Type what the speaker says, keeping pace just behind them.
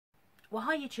Well,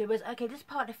 hi YouTubers. Okay, this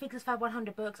part of the Figures Fab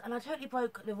 100 books, and I totally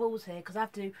broke the rules here because I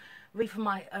have to read from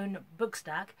my own book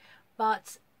stack,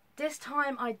 but this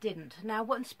time I didn't. Now,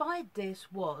 what inspired this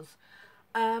was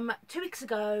 2 weeks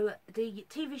ago, the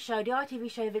TV show, the ITV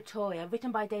show Victoria,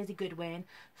 written by Daisy Goodwin,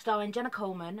 starring Jenna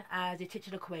Coleman as the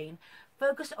titular queen,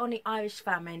 focused on the Irish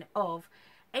famine of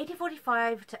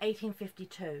 1845 to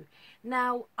 1852.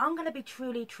 Now, I'm going to be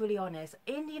truly honest.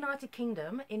 In the United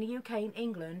Kingdom, in the UK, in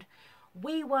England,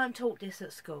 we weren't taught this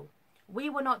at school. We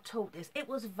were not taught this. It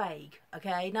was vague,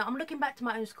 okay? Now, I'm looking back to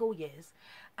my own school years,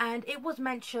 and it was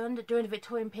mentioned during the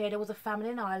Victorian period there was a famine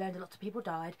in Ireland, lots of people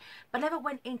died, but never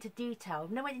went into detail,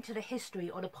 never went into the history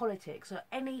or the politics or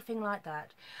anything like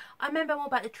that. I remember more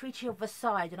about the Treaty of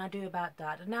Versailles than I do about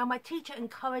that. Now, my teacher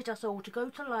encouraged us all to go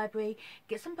to the library,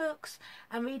 get some books,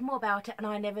 and read more about it, and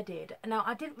I never did. Now,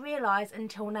 I didn't realise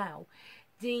until now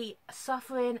the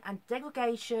suffering and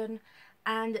degradation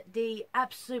and the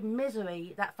absolute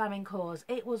misery that famine caused.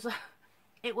 It was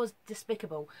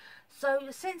despicable. So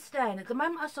since then, at the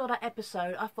moment I saw that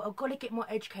episode, I thought I've got to get more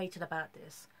educated about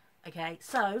this. Okay,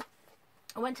 so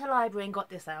I went to the library and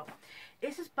got this out.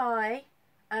 This is by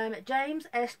James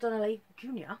S. Donnelly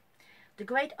Jr., The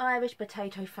Great Irish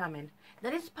Potato Famine. Now,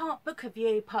 this is part book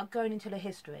review, part going into the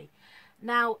history.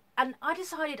 Now, and I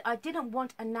decided I didn't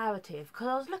want a narrative because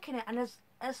I was looking at, and there's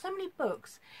so many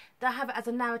books that have it as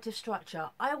a narrative structure.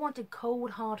 I wanted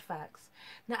cold, hard facts.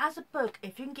 Now, as a book,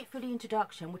 if you can get through the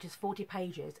introduction, which is 40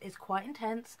 pages, it's quite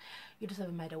intense. You just have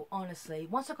a medal, honestly.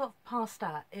 Once I got past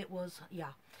that, it was,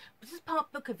 yeah. This is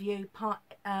part book review, part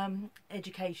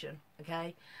education,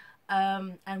 okay?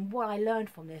 And what I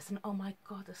learned from this, and oh my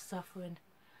God, the suffering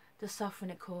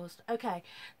it caused. Okay,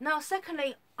 now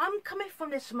secondly, I'm coming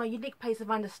from this from a unique place of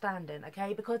understanding,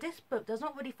 okay, because this book does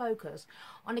not really focus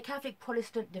on the Catholic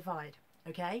Protestant divide,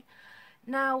 okay.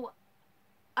 Now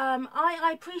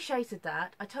I appreciated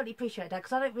that. I totally appreciate that,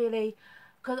 because I don't really,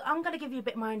 because I'm going to give you a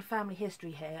bit of my own family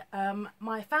history here.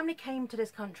 My family came to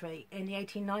this country in the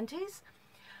 1890s,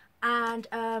 and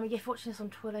yeah, fortunately it's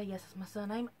on Twitter, yes, that's my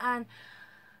surname. And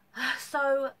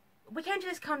so we came to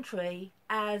this country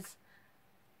as,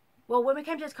 well, when we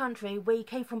came to this country, we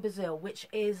came from Brazil, which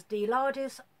is the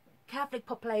largest Catholic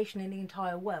population in the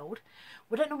entire world.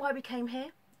 We don't know why we came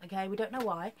here, okay? We don't know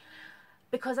why.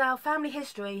 Because our family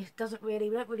history we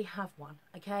don't really have one,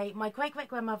 okay? My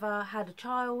great-great-grandmother had a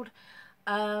child,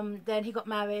 then he got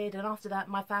married, and after that,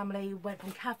 my family went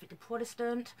from Catholic to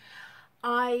Protestant.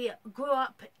 I grew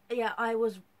up, yeah, I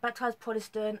was baptised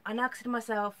Protestant. I now consider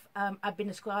myself, I've been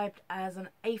described as an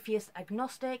atheist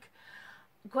agnostic.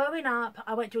 Growing up,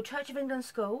 I went to a Church of England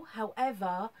school.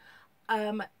 However,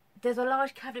 there's a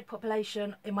large Catholic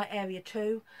population in my area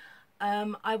too.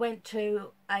 I went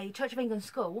to a Church of England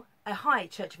school, a high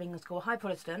Church of England school, high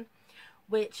Protestant,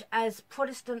 which, as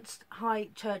Protestant high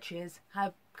churches,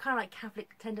 have kind of like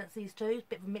Catholic tendencies too, a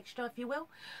bit of a mixture, if you will.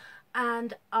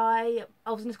 And I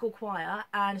was in the school choir,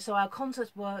 and so our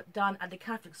concerts were done at the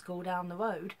Catholic school down the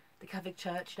road, the Catholic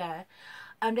church there.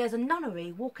 And there's a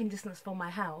nunnery walking distance from my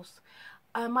house.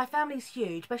 My family's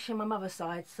huge, especially on my mother's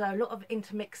side, so a lot of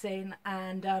intermixing,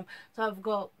 and so I've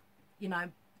got, you know,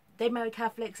 they marry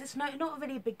Catholics. It's not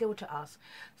really a big deal to us.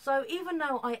 So even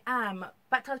though I am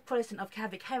baptised Protestant of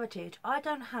Catholic heritage, I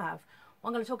don't have what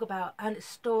I'm going to talk about, an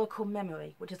historical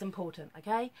memory, which is important,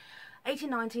 okay?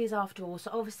 1890s after all,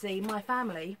 so obviously my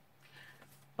family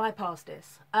bypassed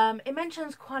this. It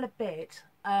mentions quite a bit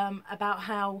about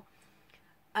how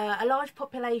a large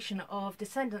population of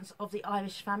descendants of the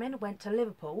Irish famine went to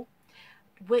Liverpool,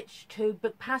 which to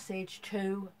book passage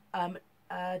to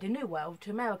the New World,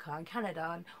 to America and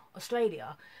Canada and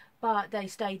Australia, but they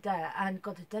stayed there and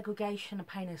got the degradation and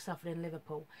pain they suffered in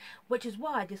Liverpool, which is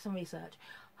why I did some research.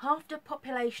 Half the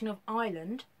population of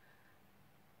Ireland,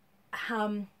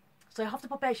 so half the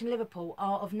population of Liverpool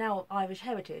are of now Irish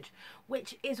heritage,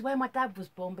 which is where my dad was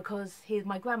born, because he's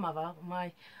my grandmother,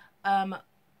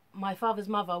 my father's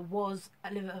mother was a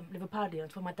Liverpudlian,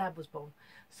 that's where my dad was born.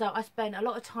 So I spent a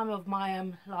lot of time of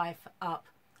my life up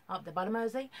there by the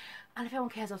Mersey, and if anyone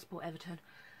cares, I'll support Everton.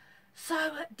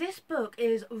 So this book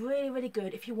is really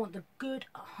good if you want the good,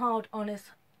 hard,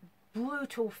 honest,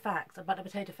 brutal facts about the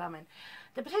potato famine.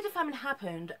 The potato famine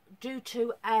happened due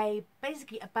to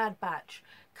basically a bad batch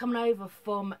coming over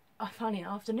from, funny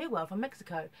enough, the New World, from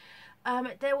Mexico.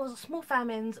 There was small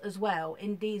famines as well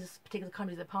in these particular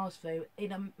countries that passed through,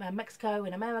 in Mexico,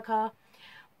 in America,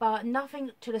 but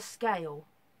nothing to the scale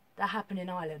that happened in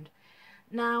Ireland.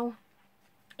 Now,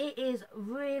 it is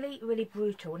really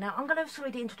brutal. Now, I'm going to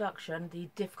read the introduction, the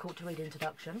difficult to read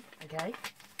introduction, okay?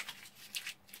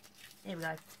 Here we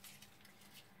go.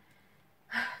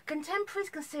 Contemporaries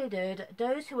considered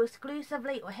those who were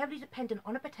exclusively or heavily dependent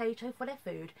on a potato for their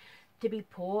food to be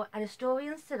poor, and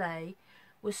historians today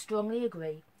would strongly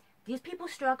agree. These people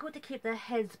struggled to keep their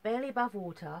heads barely above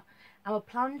water and were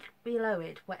plunged below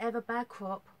it wherever bad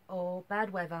crop or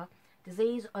bad weather,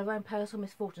 disease or their own personal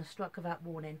misfortune struck without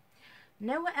warning.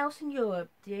 Nowhere else in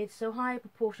Europe did so high a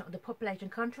proportion of the population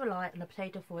come to rely on the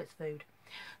potato for its food.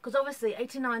 Because obviously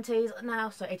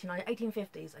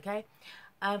 1850s, okay,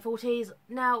 40s.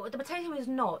 Now the potato is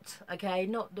not, okay,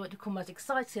 not what you call most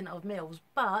exciting of meals,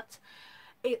 but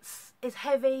it's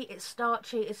heavy, it's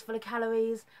starchy, it's full of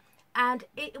calories, and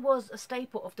it was a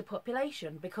staple of the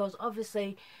population because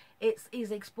obviously it's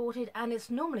easily exported and it's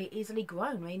normally easily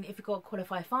grown. I mean, if you've got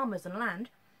qualified farmers and land.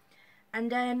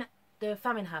 And then the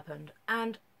famine happened,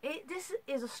 and this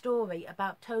is a story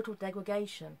about total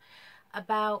degradation,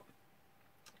 about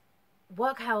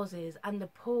workhouses and the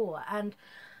poor. And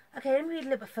okay, let me read a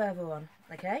little bit further on.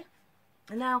 Okay,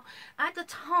 now at the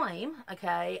time,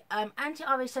 okay,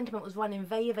 anti-Irish sentiment was running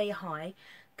very, very high,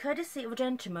 courtesy of a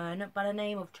gentleman by the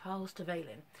name of Charles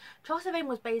Trevelyan. Charles Trevelyan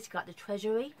was basically at the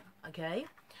treasury, okay,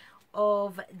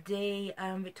 of the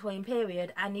Victorian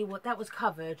period, and that was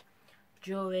covered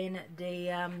during the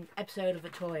episode of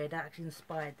Victoria that actually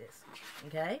inspired this.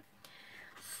 Okay,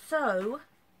 so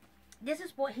this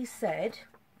is what he said,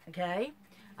 okay,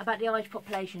 about the Irish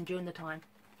population during the time.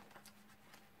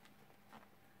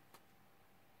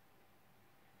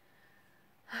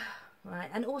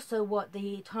 Right, and also what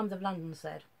the Times of London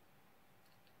said.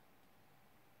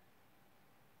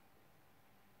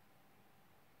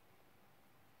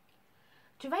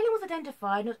 Trevelyan was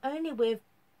identified not only with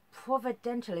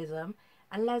providentialism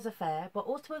and laissez-faire, but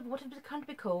also with what has come to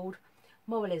be called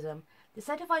moralism, the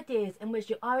set of ideas in which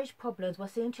the Irish problems were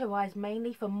seen to arise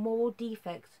mainly from moral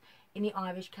defects in the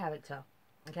Irish character.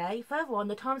 Okay, further on,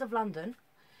 the Times of London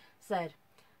said,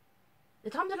 the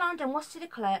Times of London was to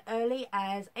declare early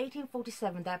as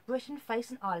 1847 that Britain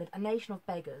faced in Ireland a nation of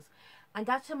beggars, and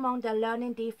that among their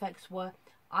learning defects were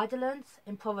idleness,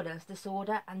 improvidence,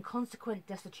 disorder, and consequent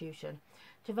destitution.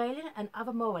 Trevelyan and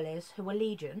other moralists, who were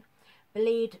legion,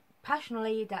 believed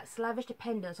passionately that slavish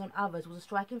dependence on others was a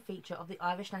striking feature of the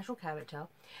Irish national character,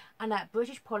 and that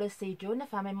British policy during the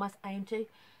famine must aim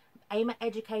at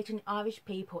educating the Irish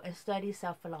people in sturdy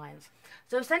self-reliance.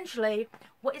 So essentially,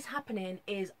 what is happening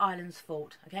is Ireland's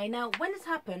fault. Okay, now when this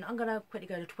happened, I'm going to quickly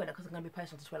go to Twitter because I'm going to be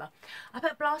posting on Twitter. I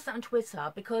put blast out on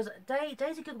Twitter because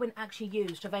Daisy Goodwin actually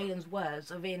used Trevelyan's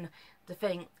words within the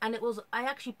thing, and it was, I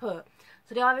actually put,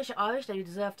 so the Irish, they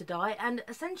deserve to die, and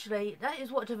essentially that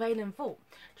is what Trevelyan thought.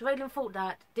 Trevelyan thought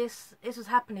that this was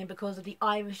happening because of the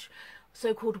Irish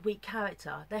so-called weak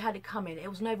character. They had it coming. It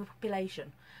was an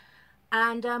overpopulation.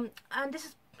 And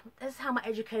this is how my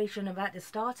education about this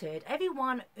started.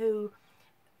 Everyone who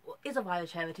is of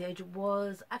Irish heritage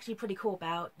was actually pretty cool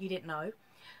about you didn't know,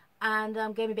 and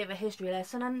gave me a bit of a history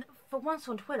lesson. And for once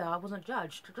on Twitter, I wasn't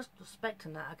judged, just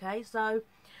respecting that. Okay, so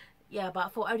yeah, but I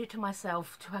thought I owed it to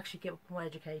myself to actually get more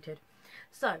educated.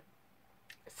 So,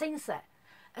 scene set.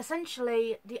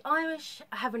 Essentially, the Irish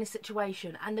are having a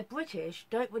situation, and the British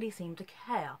don't really seem to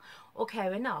care, or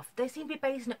care enough. They seem to be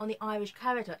basing it on the Irish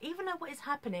character, even though what is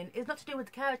happening is not to do with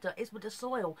the character, it's with the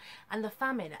soil, and the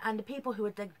famine, and the people who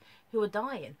are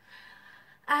dying.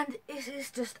 And it is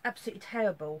just absolutely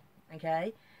terrible,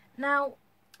 okay? Now,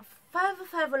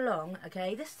 further along,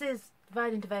 okay, this is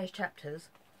divided into various chapters.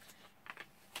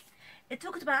 It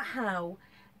talks about how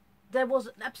there was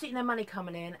absolutely no money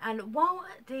coming in, and while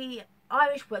the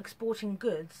Irish were exporting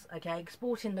goods, okay,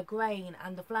 exporting the grain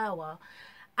and the flour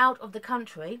out of the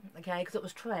country, okay, because it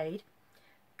was trade,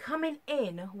 coming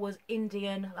in was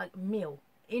Indian, like, meal.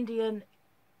 Indian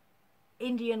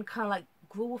kind of like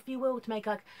gruel, if you will, to make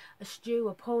like a stew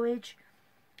or porridge.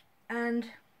 And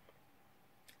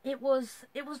it was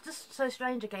just so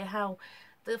strange, okay, how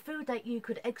the food that you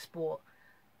could export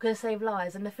could save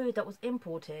lives, and the food that was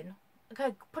importing,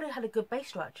 okay, probably had a good base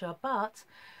structure, but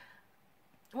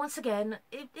once again,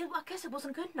 I guess it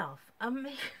wasn't good enough.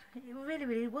 It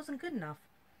really wasn't good enough.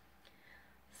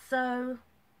 So,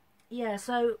 yeah,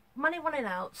 so money running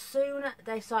out. Soon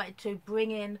they started to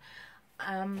bring in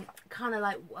kind of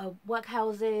like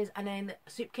workhouses and then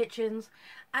soup kitchens.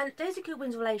 And Daisy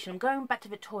Goodwin's relation, going back to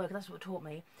Victoria, because that's what taught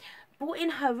me, brought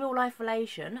in her real life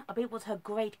relation. I believe it was her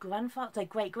great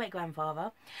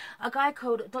grandfather, a guy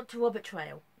called Dr. Robert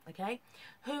Trail, okay,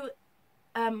 who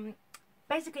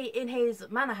basically in his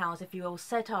manor house, if you will,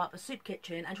 set up a soup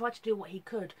kitchen and tried to do what he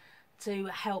could to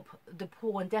help the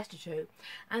poor and destitute.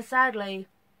 And sadly,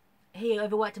 he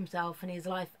overworked himself and his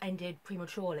life ended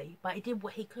prematurely, but he did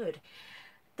what he could.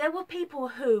 There were people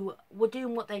who were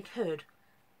doing what they could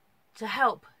to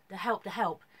help help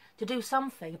to do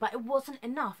something, but it wasn't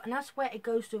enough, and that's where it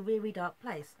goes to a really dark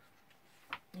place.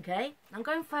 Okay, I'm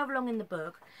going further along in the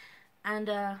book, and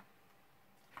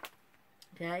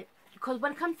okay, because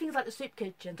when it comes to things like the soup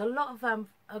kitchens, a lot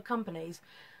of companies,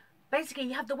 basically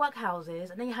you have the workhouses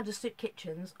and then you have the soup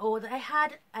kitchens, or they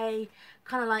had a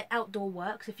kind of like outdoor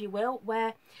works, if you will,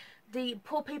 where the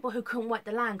poor people who couldn't work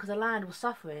the land because the land was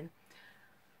suffering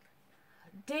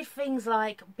did things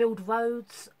like build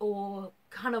roads, or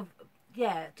kind of,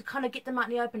 yeah, to kind of get them out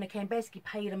in the open again, basically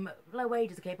pay them low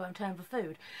wages again, but in terms of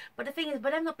food. But the thing is,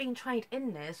 by them not being trained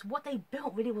in this, what they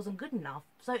built really wasn't good enough.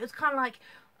 So it was kind of like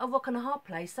a rock and a hard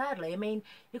place, sadly. I mean,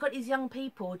 you've got these young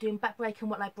people doing backbreaking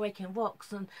work like breaking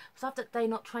rocks and stuff that they're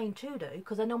not trained to do,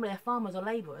 because they're normally farmers or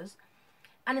labourers,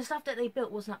 and the stuff that they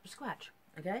built wasn't up to scratch,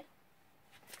 okay?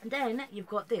 And then you've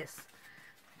got this,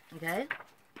 okay?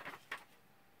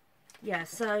 Yeah,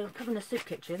 so covering the soup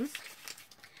kitchens.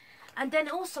 And then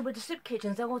also with the soup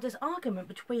kitchens, there was this argument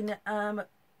between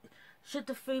should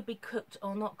the food be cooked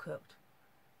or not cooked.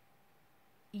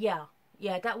 Yeah,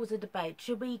 that was a debate.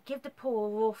 Should we give the poor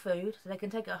raw food so they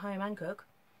can take it home and cook,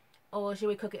 or should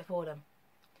we cook it for them?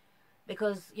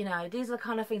 Because, you know, these are the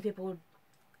kind of things people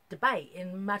debate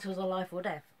in matters of life or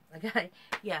death. Okay,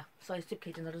 yeah, so soup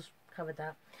kitchens, I just covered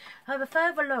that. However,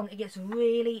 further along, it gets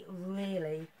really,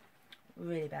 really,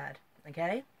 really bad.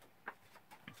 Okay.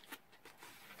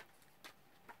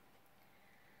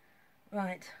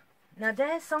 Right, now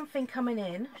there's something coming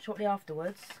in shortly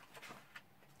afterwards.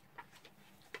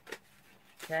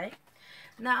 Okay,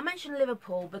 now I mentioned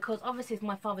Liverpool because obviously it's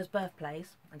my father's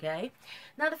birthplace. Okay,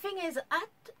 now the thing is,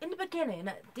 in the beginning,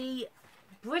 the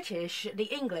British,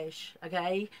 the English,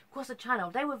 okay, across the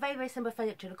channel, they were very, very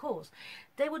sympathetic to the cause.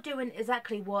 They were doing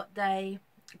exactly what they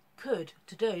could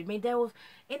to do. I mean, there were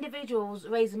individuals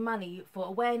raising money for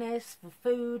awareness, for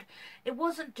food. It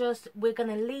wasn't just we're going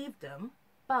to leave them.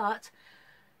 But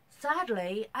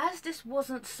sadly, as this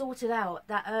wasn't sorted out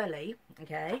that early,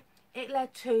 okay, it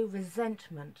led to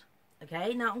resentment.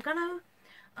 Okay, now I'm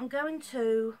going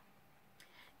to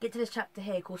get to this chapter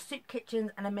here called Soup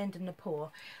Kitchens and Amending the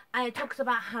Poor, and it talks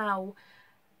about how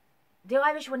the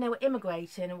Irish, when they were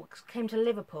immigrating, came to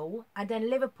Liverpool, and then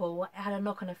Liverpool had a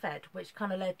knock-on effect, which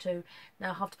kind of led to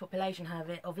now half the population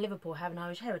of Liverpool having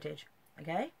Irish heritage.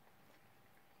 Okay,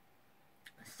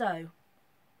 so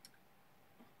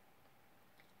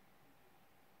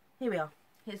here we are.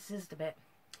 This is the bit.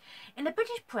 In the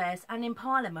British press and in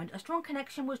Parliament, a strong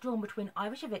connection was drawn between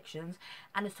Irish evictions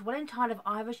and the swelling tide of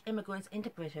Irish immigrants into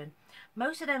Britain,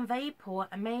 most of them very poor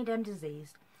and many of them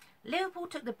diseased. Liverpool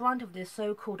took the brunt of this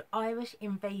so-called Irish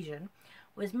invasion,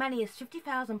 with as many as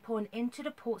 50,000 pouring into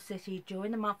the port city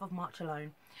during the month of March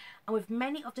alone, and with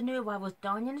many of the new arrivals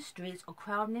dying in the streets or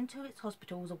crowding into its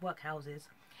hospitals or workhouses,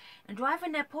 and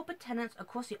driving their pauper tenants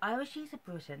across the Irish East of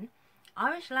Britain.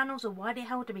 Irish landlords are widely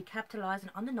held to be capitalising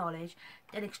on the knowledge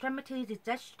that in extremities these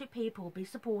destitute people will be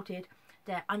supported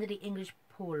there under the English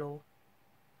poor law.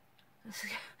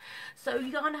 So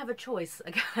you can't have a choice,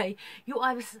 okay? You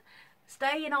either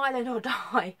stay in Ireland or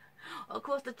die, or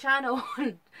across the channel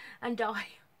and die.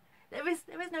 There is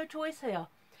no choice here.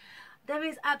 There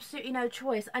is absolutely no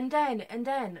choice. And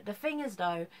then the thing is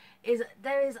though, is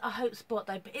there is a hope spot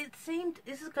though. But it seemed,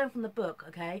 this is going from the book,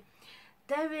 okay?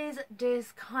 There is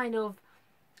this kind of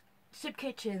soup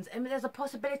kitchens, and there's a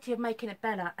possibility of making it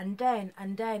better, and then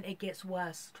it gets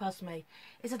worse. Trust me,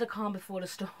 this is the calm before the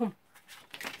storm.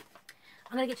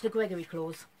 I'm gonna get to the Gregory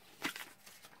clause.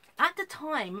 At the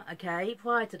time, okay,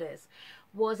 prior to this,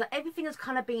 was that everything was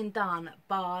kind of being done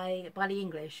by the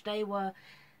English. They were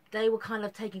kind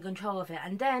of taking control of it,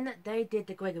 and then they did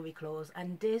the Gregory clause,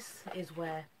 and this is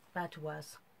where bad to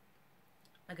worse.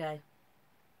 Okay.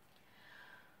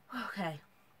 Okay.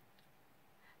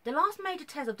 The last major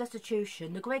test of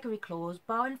destitution, the Gregory clause,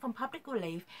 barring from public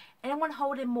relief anyone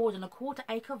holding more than a quarter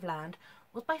acre of land,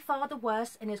 was by far the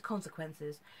worst in its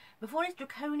consequences. Before this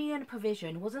draconian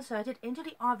provision was inserted into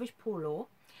the Irish Poor Law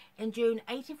in June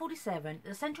 1847,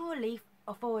 the central relief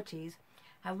authorities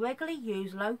have regularly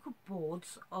used local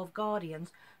boards of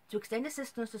guardians to extend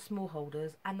assistance to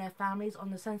smallholders and their families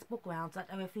on the sensible grounds that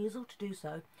a refusal to do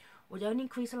so would only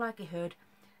increase the likelihood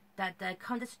that their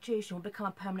current destitution will become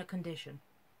a permanent condition.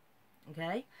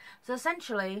 Okay, so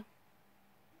essentially,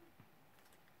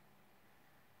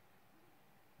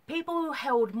 people who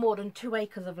held more than 2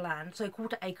 acres of land, so a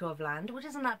quarter acre of land, which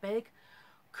isn't that big,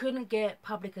 couldn't get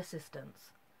public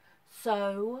assistance.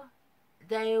 So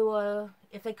they were,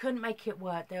 if they couldn't make it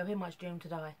work, they were pretty much doomed to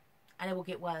die, and it will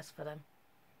get worse for them.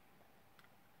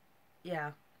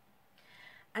 Yeah.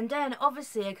 And then,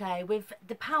 obviously, okay, with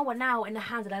the power now in the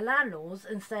hands of the landlords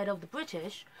instead of the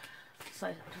British,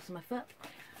 So, just my foot.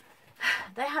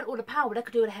 They had all the power. They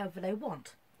could do whatever they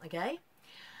want. Okay.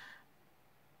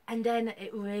 And then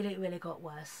it really, really got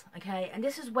worse. Okay. And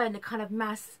this is when the kind of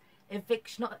mass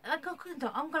eviction, I'm going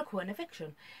to call it an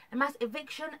eviction. A mass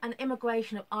eviction and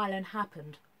immigration of Ireland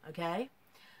happened. Okay.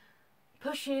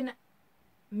 Pushing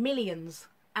millions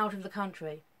out of the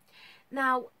country.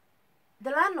 Now,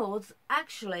 the landlords,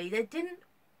 actually, they didn't,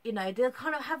 you know, they're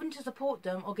kind of having to support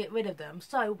them or get rid of them.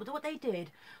 So what they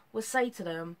did was say to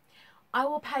them, I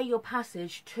will pay your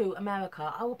passage to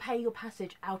America. I will pay your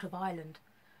passage out of Ireland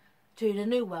to the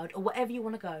New World or wherever you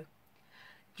want to go.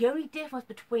 The only difference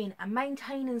between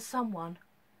maintaining someone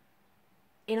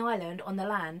in Ireland on the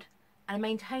land and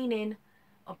maintaining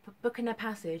or booking their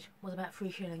passage was about 3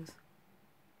 shillings.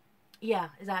 Yeah,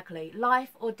 exactly.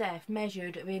 Life or death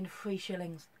measured in 3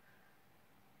 shillings.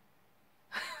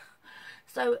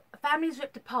 So families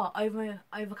ripped apart over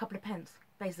a couple of pence,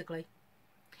 basically.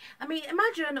 I mean,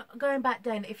 imagine going back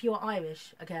then if you're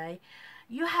Irish, okay?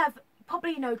 You have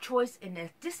probably no choice in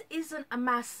this. This isn't a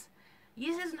mass,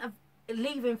 this isn't a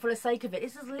leaving for the sake of it.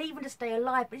 This is leaving to stay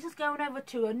alive. This is going over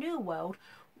to a new world,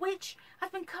 which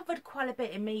has been covered quite a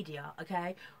bit in media,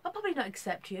 okay? I'll probably not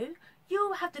accept you.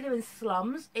 You have to live in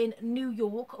slums in New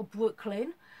York or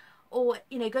Brooklyn, or,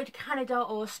 you know, go to Canada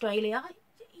or Australia.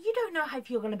 You don't know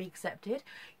if you're going to be accepted.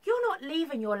 You're not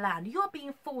leaving your land. You're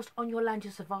being forced on your land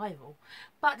to survival.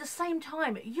 But at the same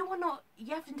time, you are not,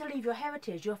 you have to leave your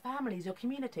heritage, your families, your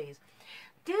communities.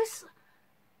 This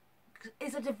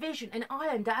is a division in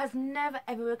Ireland that has never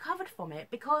ever recovered from it,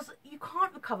 because you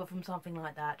can't recover from something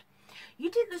like that.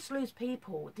 You didn't just lose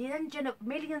people. The engine of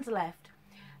millions left.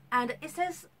 And it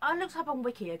says, I looked up on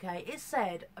Wiki, okay, it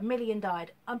said 1 million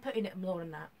died. I'm putting it more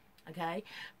than that. Okay,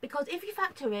 because if you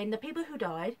factor in the people who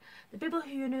died, the people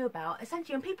who you knew about,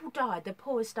 essentially when people died, the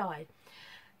poorest died,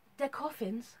 their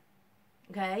coffins,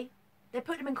 okay, they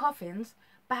put them in coffins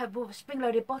but with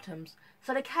spring-loaded bottoms,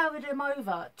 so they carried them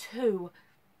over to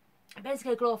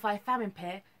basically a glorified famine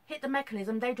pit, hit the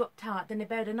mechanism, they dropped out, then they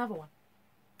buried another one.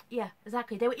 Yeah,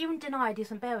 exactly. They were even denied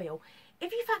decent burial.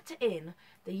 If you factor in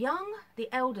the young, the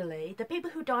elderly, the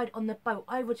people who died on the boat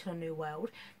over to the New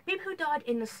World, the people who died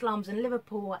in the slums in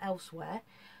Liverpool or elsewhere,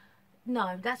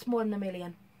 no, that's more than 1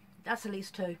 million. That's at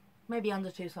least 2, maybe under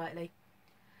 2 slightly.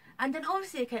 And then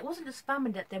obviously, okay, it wasn't just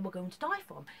famine that they were going to die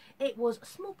from. It was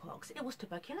smallpox. It was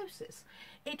tuberculosis.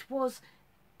 It was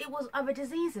other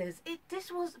diseases. This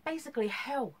was basically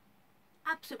hell.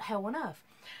 Absolute hell on earth.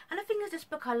 And the thing is, this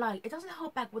book I like, it doesn't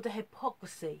hold back with the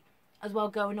hypocrisy as well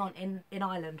going on in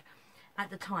Ireland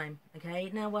at the time. Okay,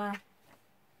 now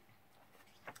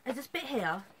there's this bit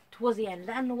here towards the end,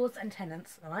 landlords and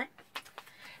tenants. All right,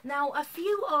 now a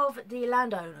few of the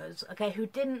landowners, okay, who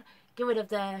didn't get rid of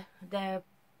the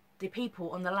people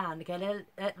on the land, okay, they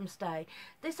let them stay,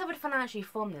 they suffered financially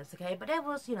from this, okay, but there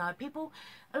was, you know, people,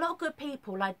 a lot of good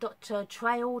people like Dr.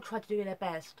 Trail tried to do their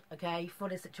best, okay, for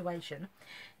this situation.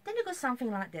 Then you got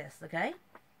something like this, okay.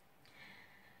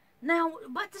 Now,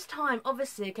 at this time,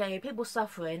 obviously, okay, people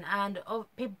suffering and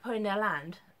people putting their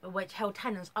land, which held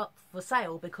tenants, up for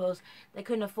sale because they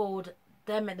couldn't afford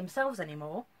them themselves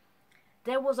anymore.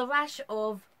 There was a rash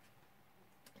of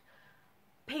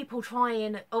people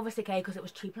trying, obviously, okay, because it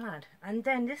was cheap land. And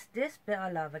then this bit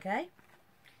I love, okay?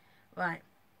 Right.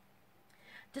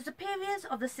 The superiors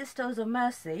of the Sisters of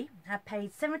Mercy have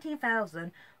paid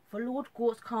 17,000 for Lord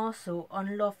Gort's castle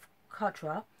on Lough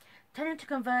Cutra, tending to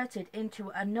convert it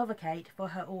into a noviciate for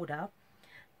her order,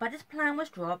 but this plan was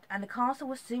dropped and the castle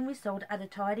was soon resold at a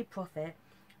tidy profit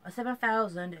of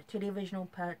 7,000 to the original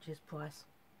purchase price.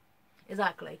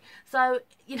 Exactly. So,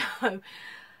 you know,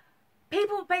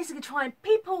 people basically trying,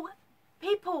 people,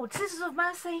 Sisters of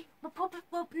Mercy were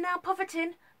now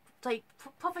profiting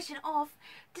off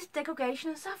this degradation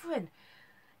and suffering.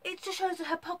 It just shows the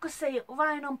hypocrisy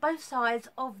running on both sides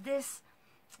of this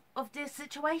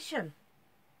situation.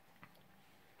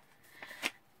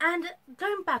 And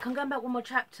going back, I'm going back one more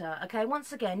chapter. Okay,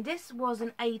 once again, this was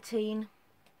in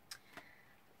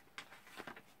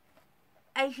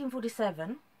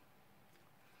 1847.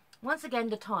 Once again,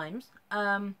 the Times,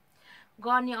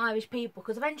 regarding the Irish people,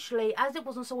 because eventually, as it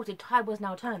wasn't sorted, tide was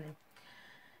now turning.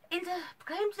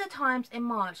 Proclaimed to the Times in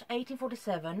March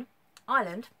 1847,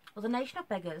 Ireland was a nation of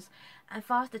beggars, and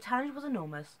fast the challenge was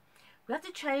enormous. We have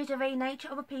to change the very nature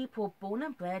of a people born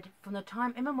and bred from the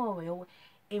time immemorial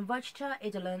in virtue,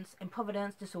 indolence,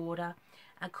 improvidence, disorder,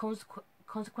 and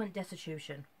consequent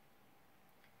destitution.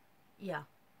 Yeah,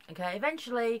 okay,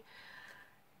 eventually,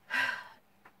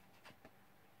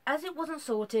 as it wasn't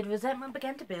sorted, resentment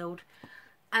began to build,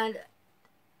 and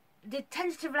the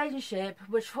tentative relationship,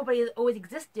 which probably always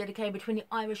existed, okay, between the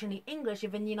Irish and the English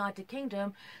within the United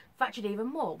Kingdom, fractured even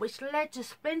more, which led to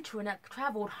splintering that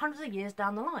travelled hundreds of years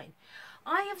down the line.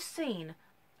 I have seen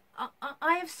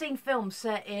films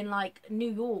set in like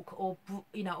New York or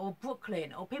or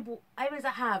Brooklyn or areas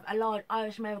that have a large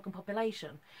Irish American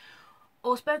population,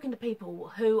 or spoken to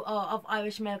people who are of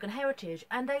Irish American heritage,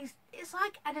 and it's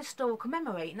like an historical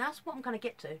memory, and that's what I'm going to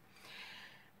get to.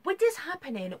 With this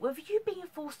happening, with you being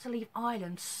forced to leave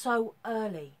Ireland so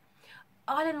early,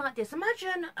 Ireland like this,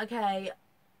 imagine, okay,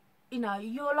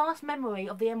 your last memory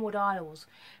of the Emerald Isles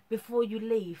before you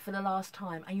leave for the last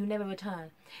time and you never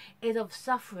return is of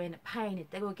suffering, pain,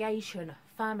 degradation,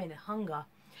 famine, hunger.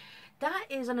 That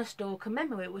is an historical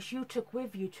memory which you took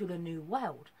with you to the new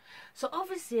world. So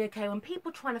obviously, okay, when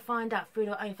people trying to find out through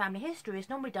their own family history, it's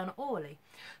normally done orally.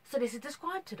 So this is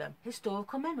described to them,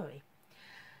 historical memory.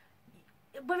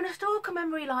 With an historical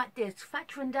memory like this,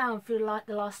 factoring down through like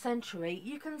the last century,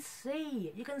 you can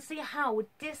see how with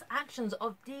these actions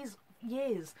of these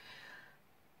years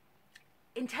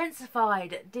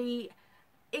intensified the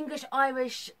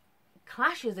English-Irish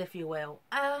clashes, if you will.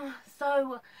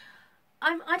 So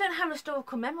I don't have a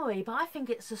historical memory, but I think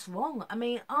it's just wrong. I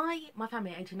mean, my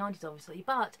family 1890s obviously,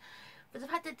 but the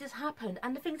fact that this happened,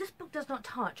 and the thing, this book does not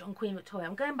touch on Queen Victoria.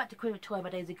 I'm going back to Queen Victoria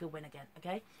by Daisy Goodwin again,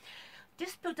 okay?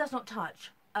 This book does not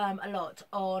touch a lot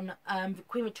on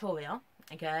Queen Victoria,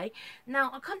 okay?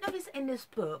 Now, I can't know if it's in this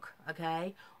book,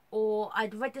 okay, or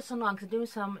I'd read this online because I'm doing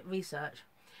some research.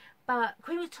 But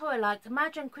Queen Victoria, like,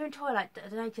 imagine Queen Victoria, like,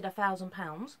 donated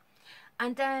 £1,000,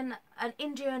 and then an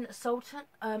Indian sultan,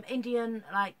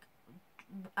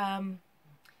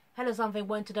 head or something,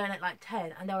 wanted to donate like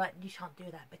 10, and they were like, you can't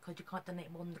do that because you can't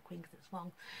donate more than the Queen because it's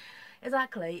wrong.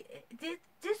 Exactly.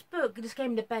 This book just gave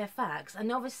me the bare facts,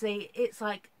 and obviously it's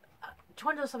like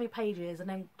 20 or something pages and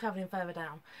then travelling further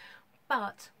down.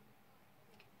 But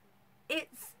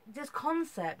it's this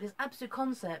concept, this absolute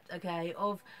concept, okay,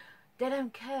 of they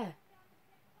don't care.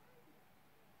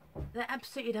 They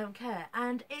absolutely don't care.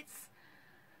 And it's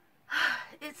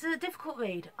a difficult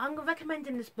read. I'm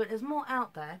recommending this book. There's more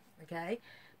out there, okay,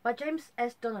 by James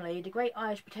S. Donnelly, The Great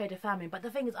Irish Potato Famine. But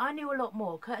the thing is, I knew a lot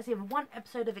more, courtesy of one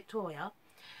episode of Victoria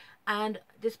and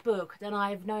this book, than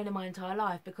I've known in my entire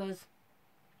life, because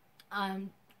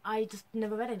I just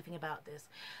never read anything about this.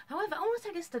 However, I want to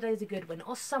say this to Daisy Goodwin,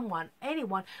 or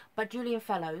anyone but Julian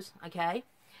Fellows, okay?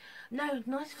 No,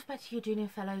 nice respect to you, Julian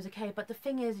Fellows, okay? But the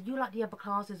thing is, you like the upper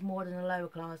classes more than the lower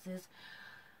classes.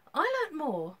 I learnt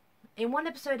more in one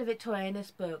episode of Victoria in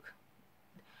this book.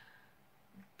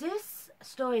 This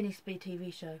story needs to be a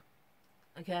TV show,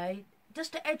 okay?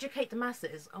 Just to educate the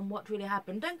masses on what really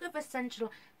happened. Don't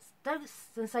don't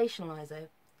sensationalise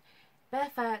it. Bare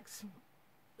facts,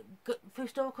 through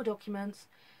historical documents,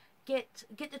 get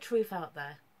the truth out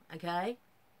there, okay?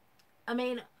 I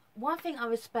mean, one thing I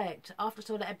respect after I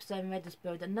saw the episode and read this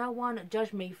book, that no one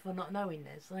judged me for not knowing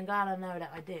this, and I'm glad I know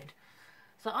that I did.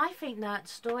 So I think that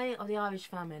story of the Irish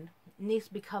famine needs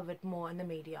to be covered more in the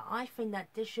media. I think that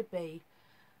this should be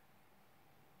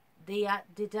that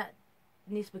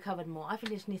needs to be covered more. I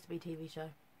think this needs to be a TV show.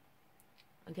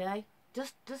 Okay,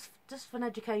 just from an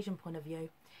education point of view,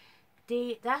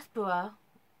 the diaspora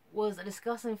was a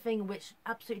disgusting thing which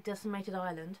absolutely decimated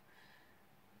Ireland,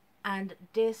 and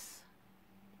this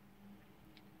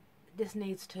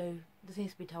needs to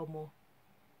be told more.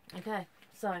 Okay,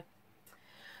 so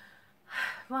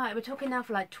right, we're talking now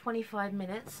for like 25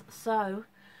 minutes, so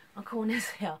I'm calling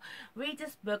this here. Read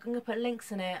this book. I'm going to put links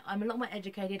in it. I'm a lot more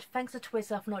educated. Thanks to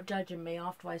Twitter for not judging me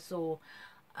after I saw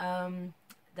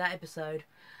that episode.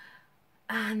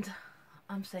 And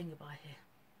I'm saying goodbye here.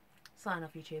 Sign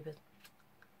off, YouTubers.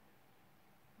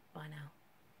 Bye now.